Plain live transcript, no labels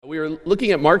We are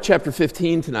looking at Mark chapter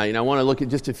 15 tonight, and I want to look at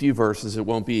just a few verses. It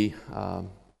won't be a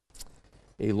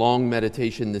long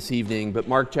meditation this evening, but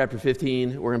Mark chapter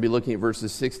 15, we're going to be looking at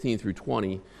verses 16 through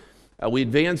 20. We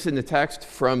advance in the text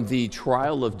from the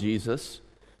trial of Jesus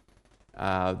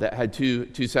that had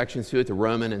two sections to it, the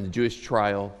Roman and the Jewish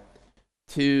trial,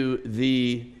 to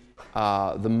the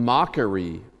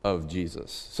mockery of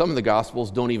Jesus. Some of the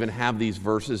Gospels don't even have these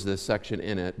verses, this section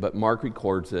in it, but Mark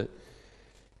records it.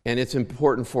 And it's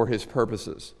important for his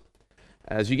purposes.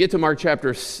 As you get to Mark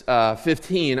chapter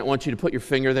 15, I want you to put your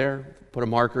finger there, put a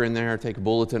marker in there, take a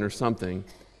bulletin or something.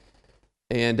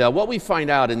 And what we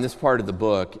find out in this part of the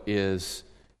book is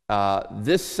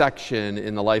this section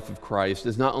in the life of Christ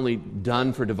is not only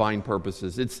done for divine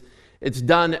purposes, it's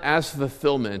done as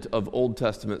fulfillment of Old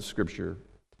Testament Scripture.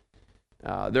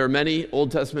 There are many Old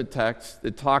Testament texts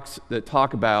that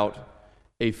talk about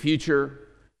a future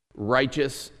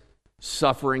righteous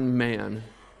suffering man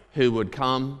who would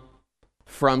come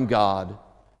from God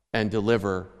and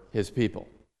deliver his people.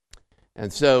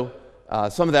 And so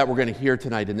some of that we're going to hear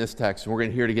tonight in this text, and we're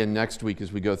going to hear it again next week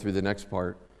as we go through the next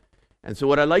part. And so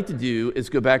what I'd like to do is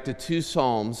go back to two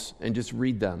Psalms and just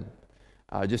read them,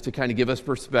 just to kind of give us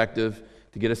perspective,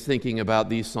 to get us thinking about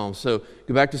these Psalms. So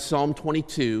go back to Psalm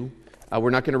 22. We're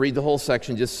not going to read the whole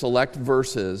section, just select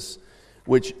verses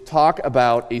which talk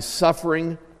about a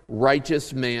suffering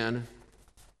righteous man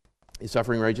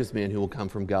who will come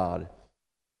from God.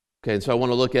 Okay, and so I want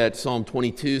to look at Psalm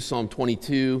 22. Psalm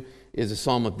 22 is a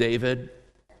psalm of David.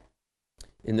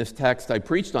 In this text, I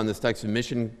preached on this text in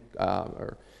mission,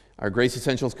 our Grace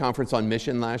Essentials conference on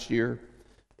mission last year.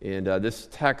 And this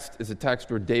text is a text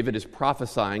where David is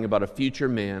prophesying about a future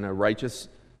man, a righteous,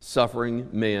 suffering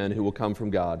man who will come from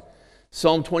God.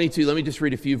 Psalm 22, let me just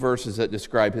read a few verses that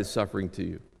describe his suffering to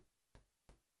you.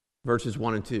 Verses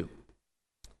 1 and 2.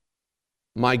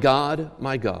 My God,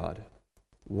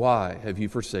 why have you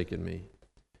forsaken me?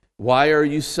 Why are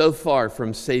you so far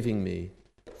from saving me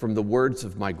from the words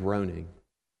of my groaning?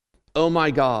 Oh my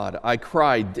God, I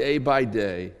cry day by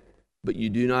day, but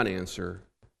you do not answer,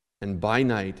 and by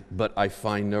night, but I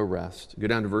find no rest. Go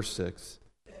down to verse 6.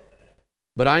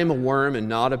 But I am a worm and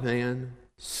not a man,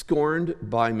 scorned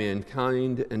by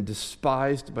mankind and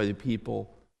despised by the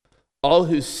people. All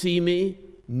who see me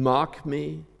mock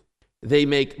me. They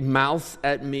make mouths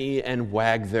at me and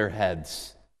wag their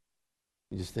heads.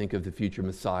 You just think of the future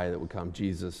Messiah that would come,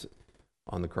 Jesus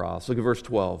on the cross. Look at verse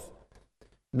 12.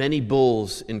 Many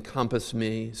bulls encompass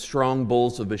me. Strong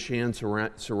bulls of Bashan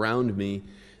surround me.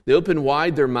 They open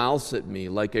wide their mouths at me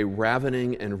like a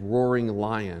ravening and roaring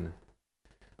lion.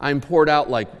 I am poured out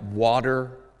like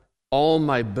water. All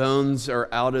my bones are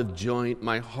out of joint.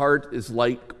 My heart is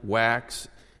like wax.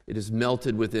 It is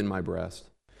melted within my breast.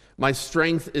 My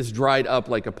strength is dried up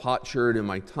like a potsherd, and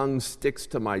my tongue sticks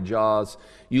to my jaws.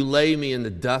 You lay me in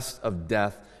the dust of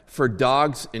death, for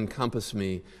dogs encompass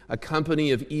me. A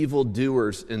company of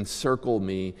evildoers encircle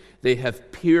me. They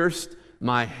have pierced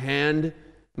my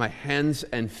hands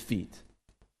and feet.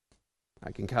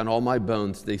 I can count all my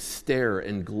bones. They stare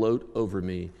and gloat over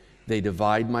me. They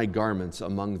divide my garments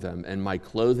among them, and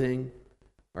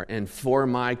for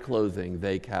my clothing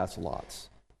they cast lots.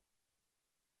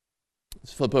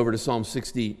 Let's flip over to Psalm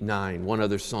 69, one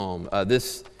other psalm.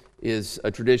 This is a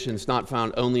tradition. It's not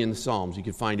found only in the Psalms. You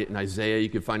can find it in Isaiah. You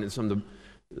can find it in some of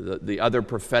the other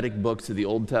prophetic books of the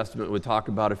Old Testament that would talk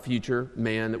about a future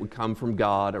man that would come from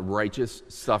God, a righteous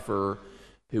sufferer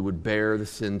who would bear the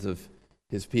sins of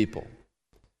his people.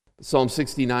 Psalm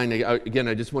 69, again,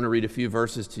 I just want to read a few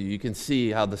verses to you. You can see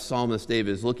how the psalmist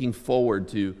David is looking forward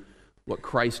to what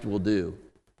Christ will do.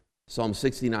 Psalm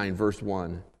 69, verse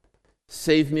 1.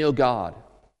 Save me, O God,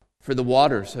 for the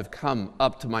waters have come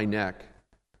up to my neck.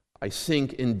 I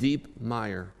sink in deep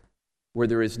mire where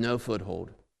there is no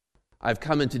foothold. I've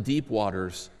come into deep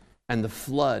waters, and the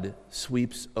flood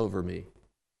sweeps over me.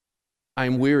 I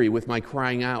am weary with my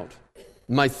crying out.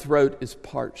 My throat is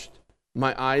parched.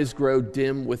 My eyes grow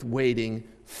dim with waiting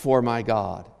for my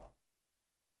God.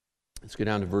 Let's go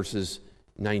down to verses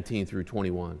 19 through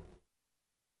 21.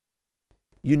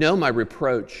 You know my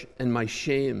reproach and my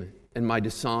shame and my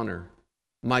dishonor.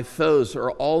 My foes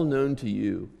are all known to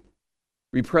you.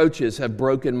 Reproaches have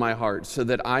broken my heart so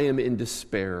that I am in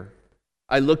despair.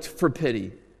 I looked for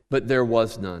pity, but there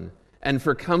was none, and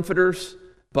for comforters,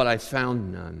 but I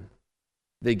found none.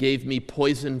 They gave me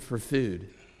poison for food,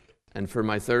 and for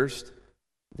my thirst,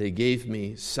 they gave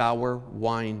me sour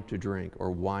wine to drink,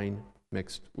 or wine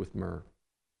mixed with myrrh.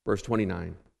 Verse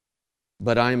 29.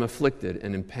 But I am afflicted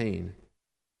and in pain.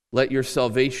 Let your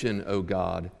salvation, O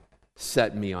God,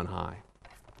 set me on high.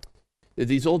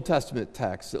 These Old Testament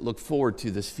texts that look forward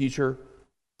to this future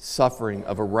suffering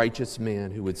of a righteous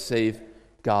man who would save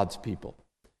God's people.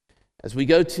 As we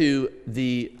go to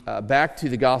back to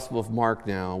the Gospel of Mark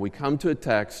now, we come to a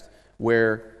text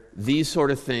where these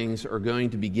sort of things are going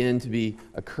to begin to be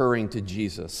occurring to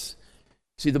Jesus.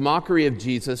 See the mockery of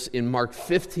Jesus in Mark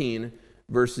 15,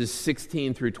 verses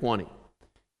 16 through 20.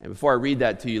 And before I read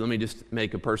that to you, let me just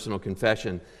make a personal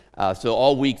confession. So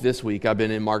all week this week, I've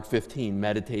been in Mark 15,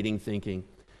 meditating, thinking.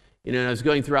 And I was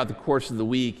going throughout the course of the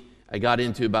week, I got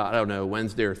into about,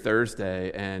 Wednesday or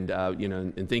Thursday, and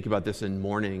and think about this in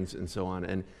mornings and so on.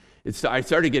 And I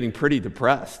started getting pretty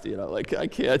depressed, I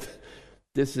can't,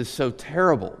 this is so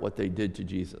terrible what they did to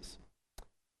Jesus.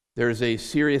 There's a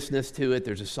seriousness to it,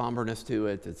 there's a somberness to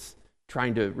it. It's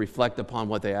trying to reflect upon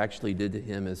what they actually did to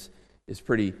him is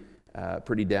pretty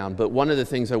down. But one of the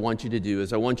things I want you to do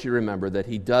is I want you to remember that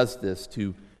he does this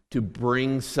to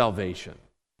bring salvation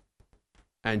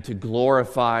and to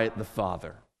glorify the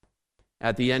Father.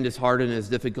 At the end, as hard and as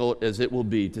difficult as it will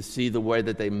be to see the way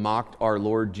that they mocked our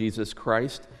Lord Jesus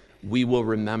Christ, we will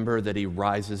remember that he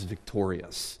rises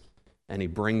victorious and he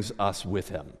brings us with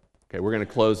him. Okay, we're going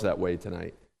to close that way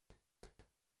tonight.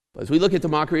 As we look at the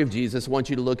mockery of Jesus, I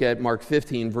want you to look at Mark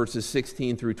 15, verses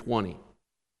 16 through 20.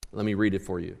 Let me read it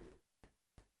for you.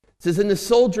 It says, "And the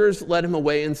soldiers led him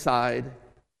away inside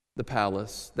the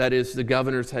palace, that is, the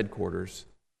governor's headquarters,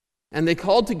 and they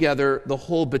called together the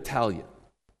whole battalion.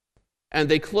 And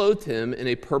they clothed him in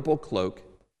a purple cloak,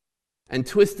 and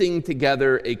twisting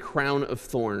together a crown of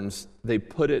thorns, they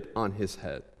put it on his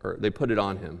head, or they put it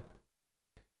on him.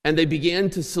 And they began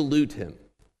to salute him,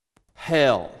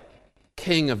 'Hail,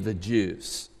 King of the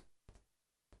Jews!'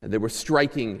 And they were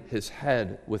striking his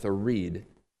head with a reed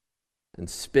and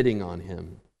spitting on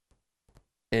him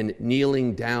and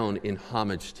kneeling down in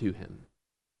homage to him.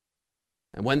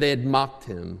 And when they had mocked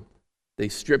him, they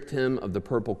stripped him of the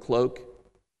purple cloak,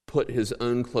 put his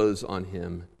own clothes on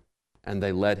him, and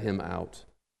they led him out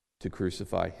to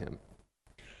crucify him."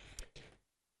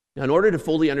 Now, in order to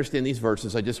fully understand these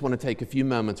verses, I just want to take a few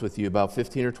moments with you, about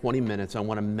 15 or 20 minutes. I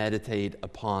want to meditate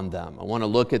upon them. I want to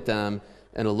look at them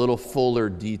in a little fuller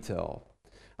detail.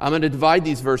 I'm going to divide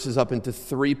these verses up into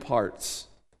three parts.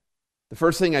 The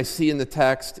first thing I see in the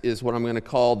text is what I'm going to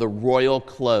call the royal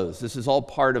clothes. This is all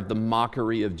part of the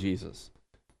mockery of Jesus.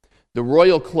 The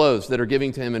royal clothes that are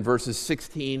given to him in verses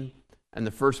 16 and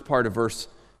the first part of verse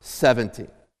 17.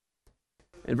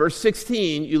 In verse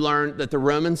 16, you learn that the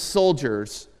Roman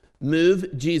soldiers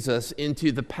move Jesus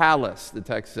into the palace, the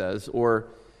text says,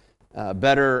 or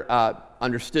better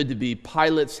understood to be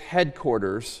Pilate's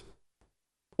headquarters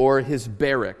or his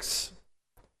barracks.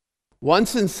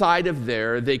 Once inside of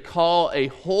there, they call a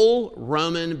whole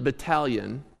Roman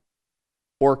battalion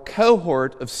or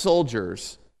cohort of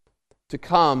soldiers to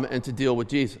come and to deal with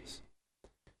Jesus.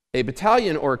 A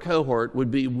battalion or a cohort would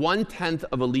be 1/10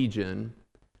 of a legion,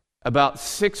 about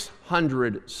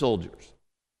 600 soldiers.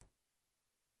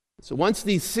 So once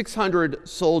these 600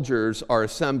 soldiers are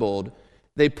assembled,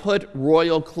 they put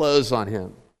royal clothes on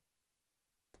him.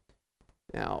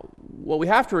 Now, what we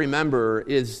have to remember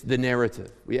is the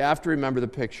narrative. We have to remember the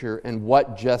picture and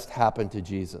what just happened to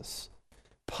Jesus.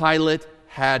 Pilate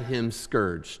had him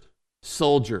scourged.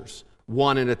 Soldiers,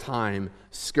 one at a time,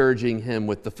 scourging him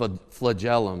with the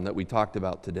flagellum that we talked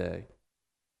about today.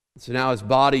 So now his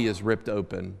body is ripped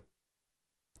open,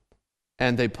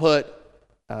 and they put,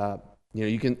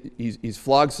 he's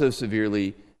flogged so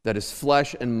severely that his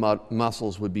flesh and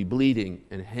muscles would be bleeding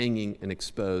and hanging and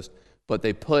exposed, but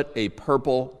they put a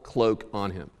purple cloak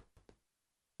on him.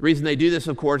 The reason they do this,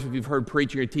 of course, if you've heard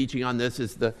preaching or teaching on this,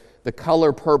 is the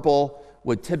color purple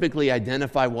would typically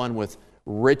identify one with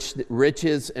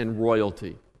riches and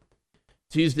royalty.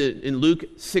 It's used in Luke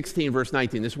 16, verse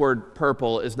 19. This word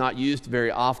purple is not used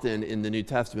very often in the New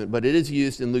Testament, but it is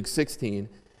used in Luke 16,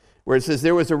 where it says,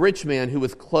 "There was a rich man who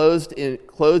was clothed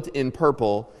in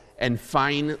purple and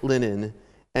fine linen,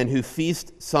 and who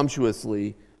feast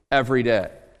sumptuously every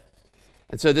day."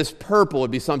 And so this purple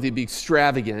would be something to be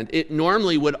extravagant. It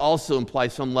normally would also imply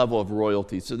some level of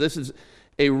royalty. So this is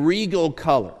a regal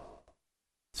color.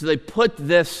 So they put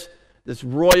this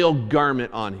royal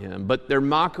garment on him, but their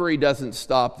mockery doesn't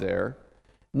stop there.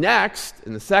 Next,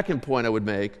 and the second point I would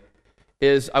make,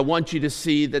 is I want you to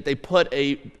see that they put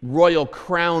a royal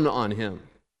crown on him.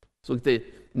 So look at the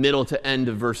middle to end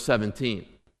of verse 17.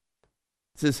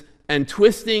 It says, "And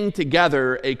twisting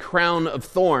together a crown of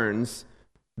thorns,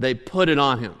 they put it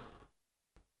on him."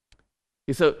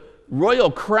 Okay, so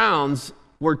royal crowns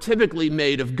were typically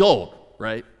made of gold,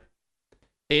 right?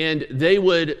 And they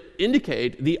would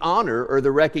indicate the honor or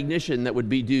the recognition that would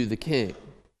be due the king.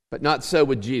 But not so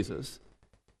with Jesus.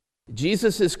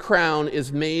 Jesus' crown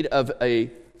is made of a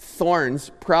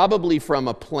thorns, probably from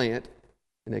a plant,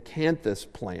 an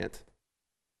acanthus plant,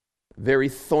 very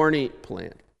thorny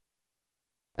plant.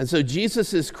 And so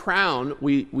Jesus' crown,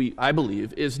 I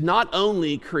believe, is not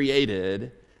only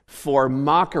created for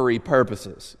mockery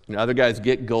purposes. Other guys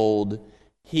get gold,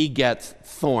 he gets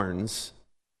thorns.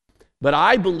 But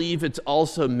I believe it's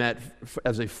also meant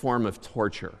as a form of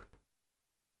torture.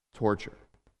 Torture.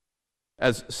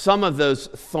 As some of those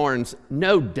thorns,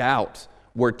 no doubt,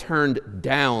 were turned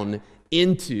down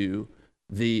into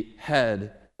the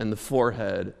head and the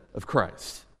forehead of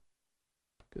Christ.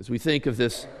 Because we think of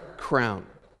this crown.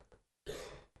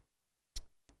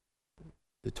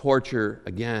 The torture,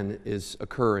 again, is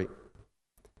occurring.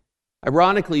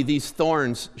 Ironically, these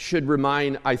thorns should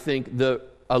remind, I think, the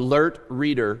alert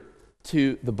reader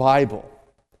to the Bible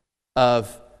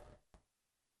of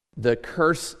the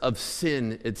curse of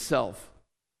sin itself.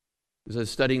 As I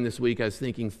was studying this week, I was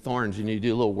thinking thorns, and you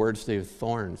do a little word study of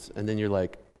thorns, and then you're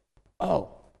like, oh,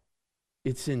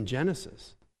 it's in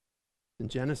Genesis. In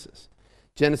Genesis.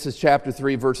 Genesis chapter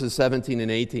 3, verses 17 and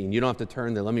 18. You don't have to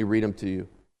turn there. Let me read them to you.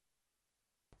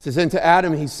 It says, and to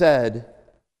Adam he said,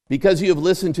 because you have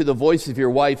listened to the voice of your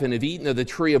wife and have eaten of the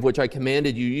tree of which I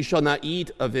commanded you, you shall not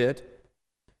eat of it.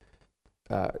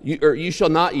 You shall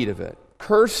not eat of it.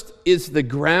 Cursed is the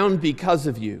ground because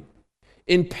of you.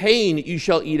 In pain you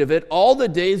shall eat of it all the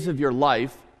days of your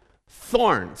life.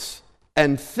 Thorns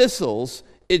and thistles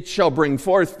it shall bring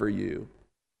forth for you,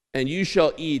 and you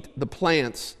shall eat the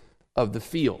plants of the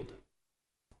field.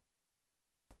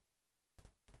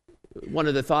 One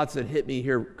of the thoughts that hit me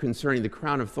here concerning the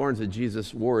crown of thorns that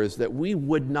Jesus wore is that we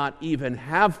would not even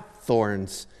have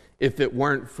thorns if it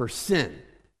weren't for sin.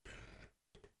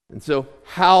 And so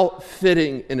how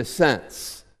fitting, in a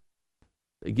sense,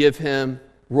 they give him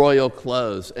royal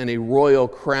clothes and a royal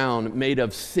crown made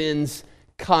of sin's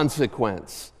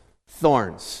consequence,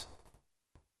 thorns.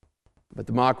 But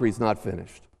the mockery is not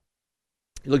finished.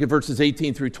 You look at verses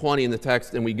 18 through 20 in the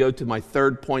text, and we go to my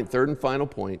third and final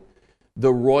point,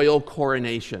 the royal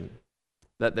coronation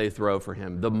that they throw for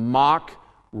him. The mock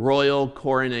royal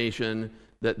coronation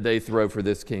that they throw for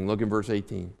this king. Look at verse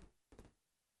 18.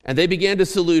 And they began to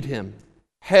salute him,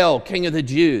 Hail, King of the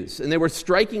Jews! And they were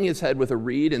striking his head with a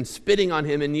reed and spitting on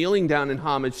him and kneeling down in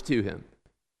homage to him.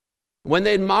 When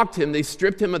they had mocked him, they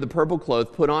stripped him of the purple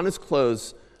cloth, put on his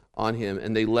clothes on him,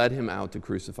 and they led him out to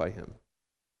crucify him.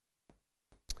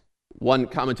 One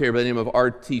commentator by the name of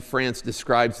R.T. France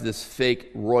describes this fake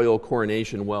royal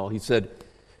coronation well. He said,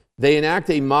 they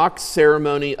enact a mock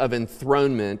ceremony of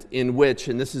enthronement in which,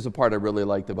 and this is a part I really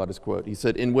liked about his quote, he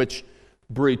said, in which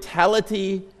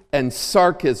brutality and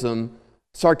sarcasm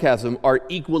are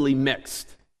equally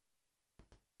mixed.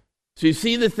 So you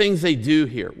see the things they do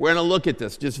here. We're going to look at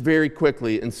this just very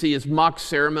quickly and see his mock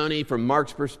ceremony from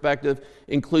Mark's perspective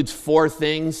includes 4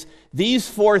 things. These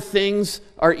 4 things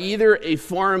are either a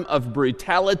form of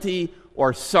brutality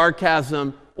or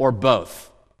sarcasm or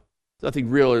both. There's nothing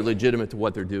really legitimate to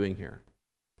what they're doing here.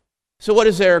 So what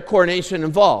does their coronation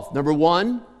involve? Number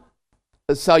 1,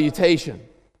 a salutation.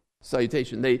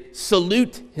 Salutation. They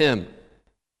salute him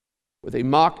with a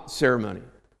mock ceremony.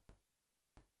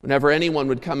 Whenever anyone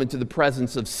would come into the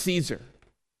presence of Caesar,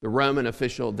 the Roman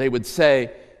official, they would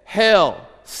say, Hail,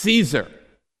 Caesar.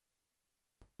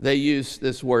 They use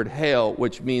this word hail,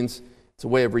 which means it's a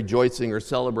way of rejoicing or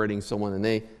celebrating someone, and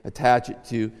they attach it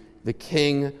to the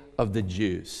King of the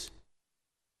Jews.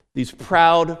 These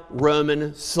proud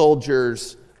Roman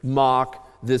soldiers mock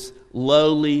this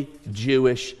lowly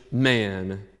Jewish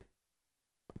man,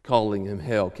 calling him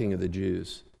Hail, King of the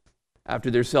Jews. After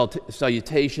their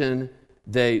salutation,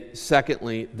 they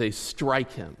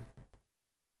strike him.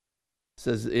 It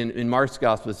says in Mark's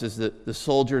gospel, it says that the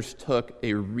soldiers took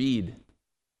a reed,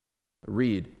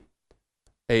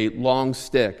 a long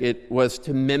stick. It was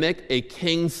to mimic a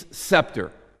king's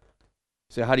scepter.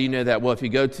 So how do you know that? Well, if you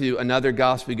go to another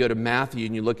gospel, you go to Matthew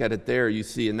and you look at it there, you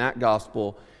see in that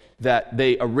gospel that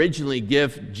they originally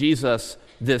give Jesus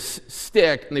this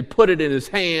stick and they put it in his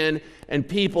hand, and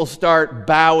people start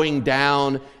bowing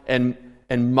down and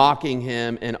mocking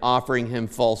him and offering him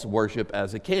false worship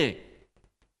as a king.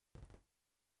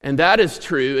 And that is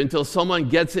true until someone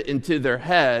gets it into their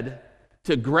head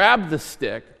to grab the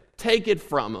stick, take it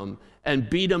from him, and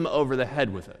beat him over the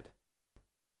head with it.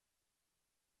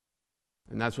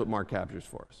 And that's what Mark captures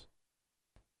for us.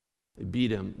 They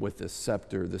beat him with this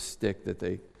scepter, the stick that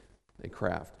they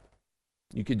craft.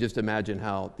 You could just imagine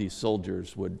how these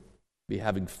soldiers would be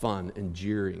having fun and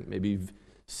jeering. Maybe you've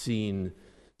seen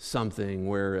something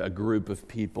where a group of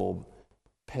people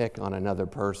pick on another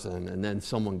person, and then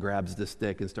someone grabs the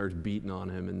stick and starts beating on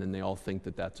him, and then they all think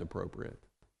that that's appropriate.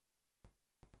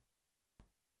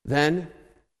 Then,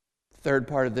 third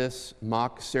part of this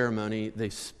mock ceremony, they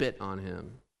spit on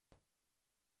him.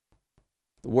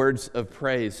 The words of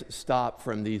praise stop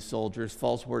from these soldiers,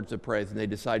 false words of praise, and they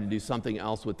decide to do something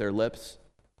else with their lips.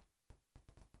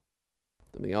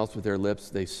 Something else with their lips.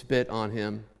 They spit on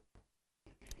him.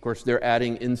 Of course, they're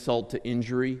adding insult to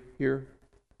injury here.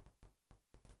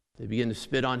 They begin to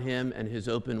spit on him and his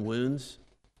open wounds.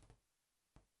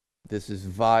 This is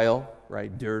vile,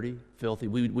 right? Dirty, filthy.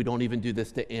 We don't even do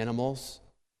this to animals.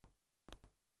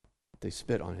 They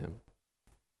spit on him.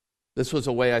 This was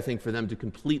a way, I think, for them to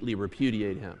completely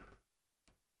repudiate him.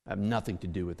 I have nothing to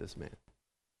do with this man.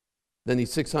 Then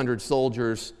these 600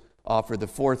 soldiers offer the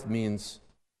fourth means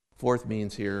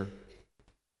here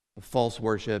of false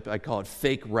worship. I call it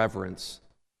fake reverence.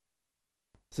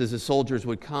 It says the soldiers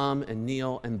would come and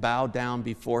kneel and bow down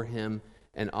before him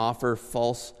and offer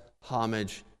false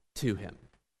homage to him.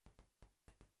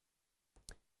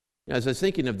 Now, as I was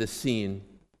thinking of this scene,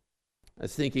 I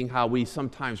was thinking how we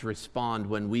sometimes respond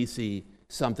when we see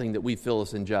something that we feel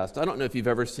is unjust. I don't know if you've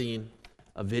ever seen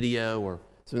a video or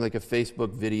something like a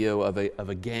Facebook video of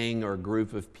a gang or a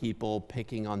group of people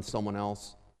picking on someone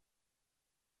else.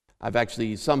 I've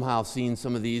actually somehow seen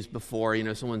some of these before.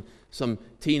 Some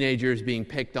teenagers being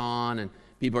picked on, and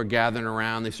people are gathering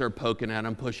around. They start poking at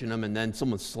them, pushing them, and then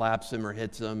someone slaps them or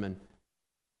hits them. And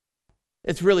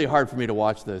it's really hard for me to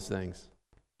watch those things.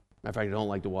 Matter of fact, I don't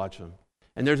like to watch them.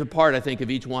 And there's a part, I think,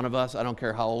 of each one of us, I don't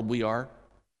care how old we are,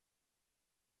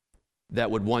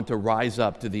 that would want to rise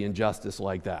up to the injustice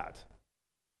like that.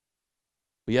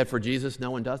 But yet for Jesus, no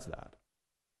one does that.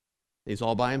 He's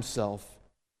all by himself.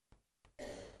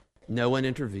 No one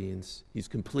intervenes. He's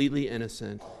completely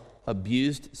innocent,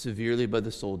 abused severely by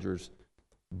the soldiers,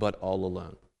 but all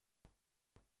alone.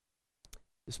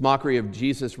 This mockery of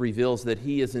Jesus reveals that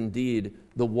he is indeed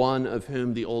the one of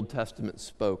whom the Old Testament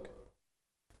spoke.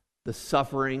 The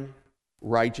suffering,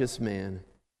 righteous man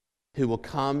who will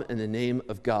come in the name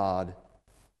of God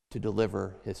to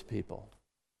deliver his people.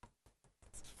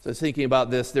 So I was thinking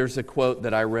about this. There's a quote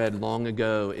that I read long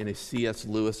ago in a C.S.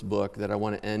 Lewis book that I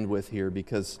want to end with here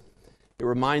because it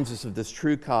reminds us of this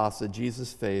true cost that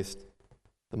Jesus faced,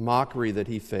 the mockery that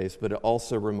he faced, but it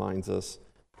also reminds us,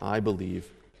 I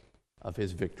believe, of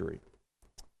his victory.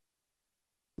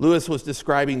 Lewis was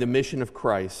describing the mission of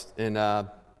Christ, and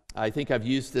I think I've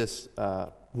used this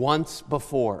once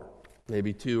before,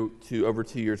 maybe over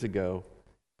 2 years ago,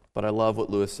 but I love what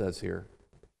Lewis says here.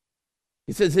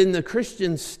 He says, in the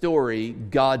Christian story,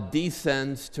 God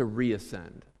descends to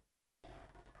reascend.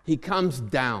 He comes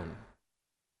down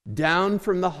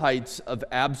from the heights of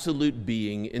absolute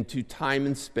being into time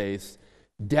and space,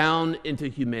 down into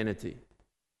humanity.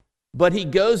 But he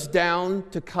goes down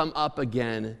to come up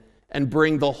again and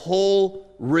bring the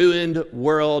whole ruined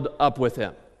world up with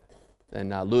him.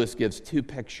 And Lewis gives two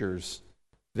pictures,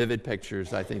 vivid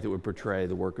pictures, I think, that would portray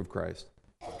the work of Christ.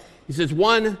 He says,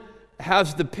 one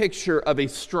has the picture of a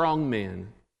strong man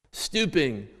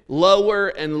stooping lower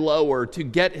and lower to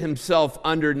get himself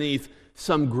underneath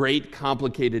some great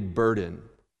complicated burden.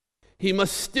 He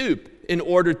must stoop in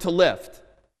order to lift.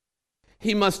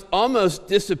 He must almost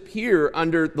disappear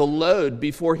under the load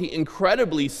before he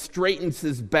incredibly straightens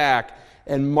his back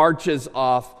and marches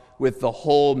off with the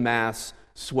whole mass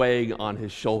swaying on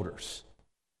his shoulders.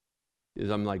 As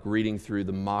I'm like reading through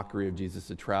the mockery of Jesus,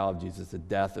 the trial of Jesus, the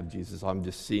death of Jesus, I'm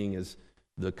just seeing as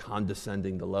the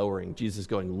condescending, the lowering, Jesus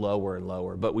going lower and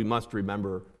lower. But we must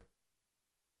remember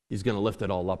he's going to lift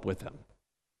it all up with him.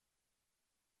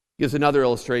 He gives another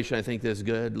illustration I think that's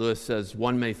good. Lewis says,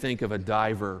 one may think of a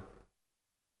diver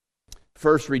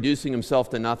first reducing himself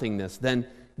to nothingness, then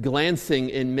glancing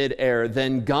in midair,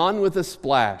 then gone with a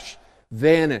splash,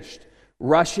 vanished,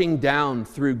 rushing down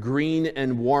through green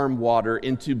and warm water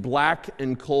into black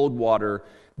and cold water,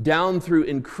 down through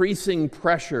increasing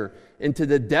pressure into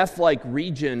the death-like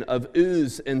region of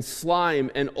ooze and slime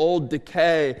and old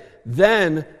decay,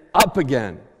 then up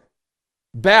again,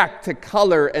 back to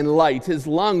color and light, his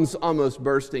lungs almost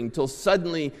bursting, till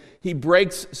suddenly he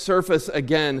breaks surface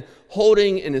again,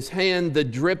 holding in his hand the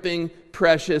dripping,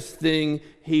 precious thing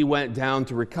he went down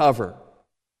to recover.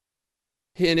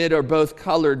 He and it are both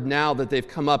colored now that they've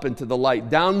come up into the light.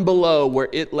 Down below, where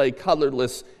it lay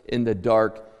colorless in the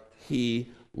dark, he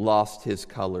lost his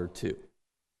color too.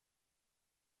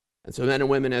 And so, men and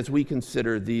women, as we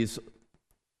consider these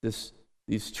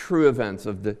true events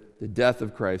of the death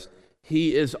of Christ,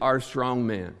 he is our strong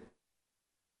man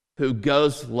who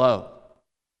goes low,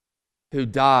 who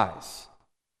dies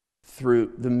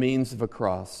through the means of a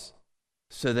cross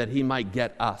so that he might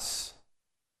get us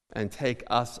and take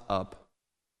us up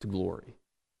to glory.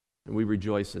 And we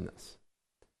rejoice in this.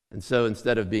 And so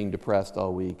instead of being depressed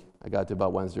all week, I got to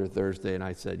about Wednesday or Thursday, and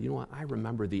I said, you know what? I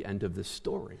remember the end of this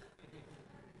story.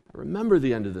 I remember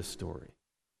the end of this story.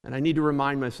 And I need to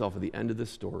remind myself of the end of this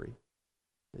story.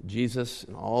 That Jesus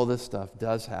and all this stuff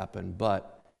does happen,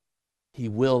 but he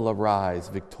will arise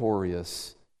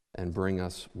victorious and bring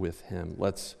us with him.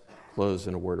 Let's close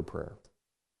in a word of prayer.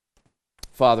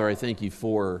 Father, I thank you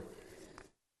for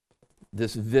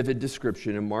this vivid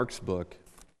description in Mark's book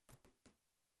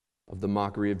of the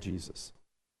mockery of Jesus.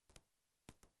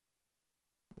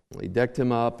 They decked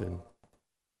him up in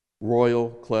royal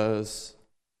clothes,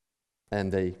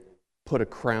 and they put a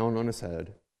crown on his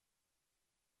head.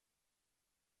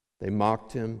 They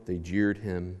mocked him, they jeered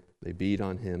him, they beat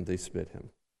on him, they spit him.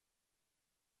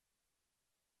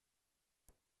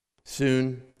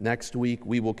 Soon, next week,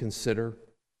 we will consider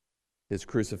his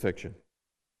crucifixion.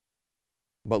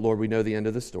 But Lord, we know the end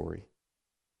of the story.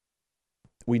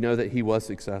 We know that he was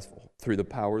successful through the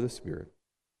power of the Spirit.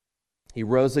 He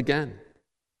rose again,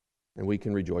 and we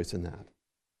can rejoice in that.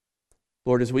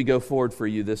 Lord, as we go forward for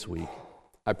you this week,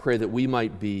 I pray that we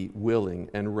might be willing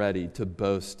and ready to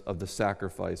boast of the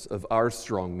sacrifice of our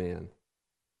strong man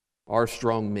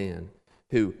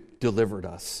who delivered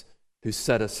us, who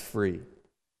set us free,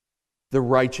 the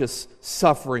righteous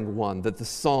suffering one that the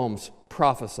Psalms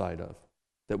prophesied of,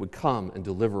 that would come and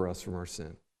deliver us from our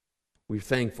sin. We're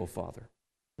thankful, Father,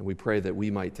 and we pray that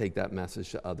we might take that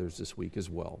message to others this week as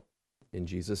well. In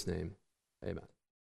Jesus' name, amen.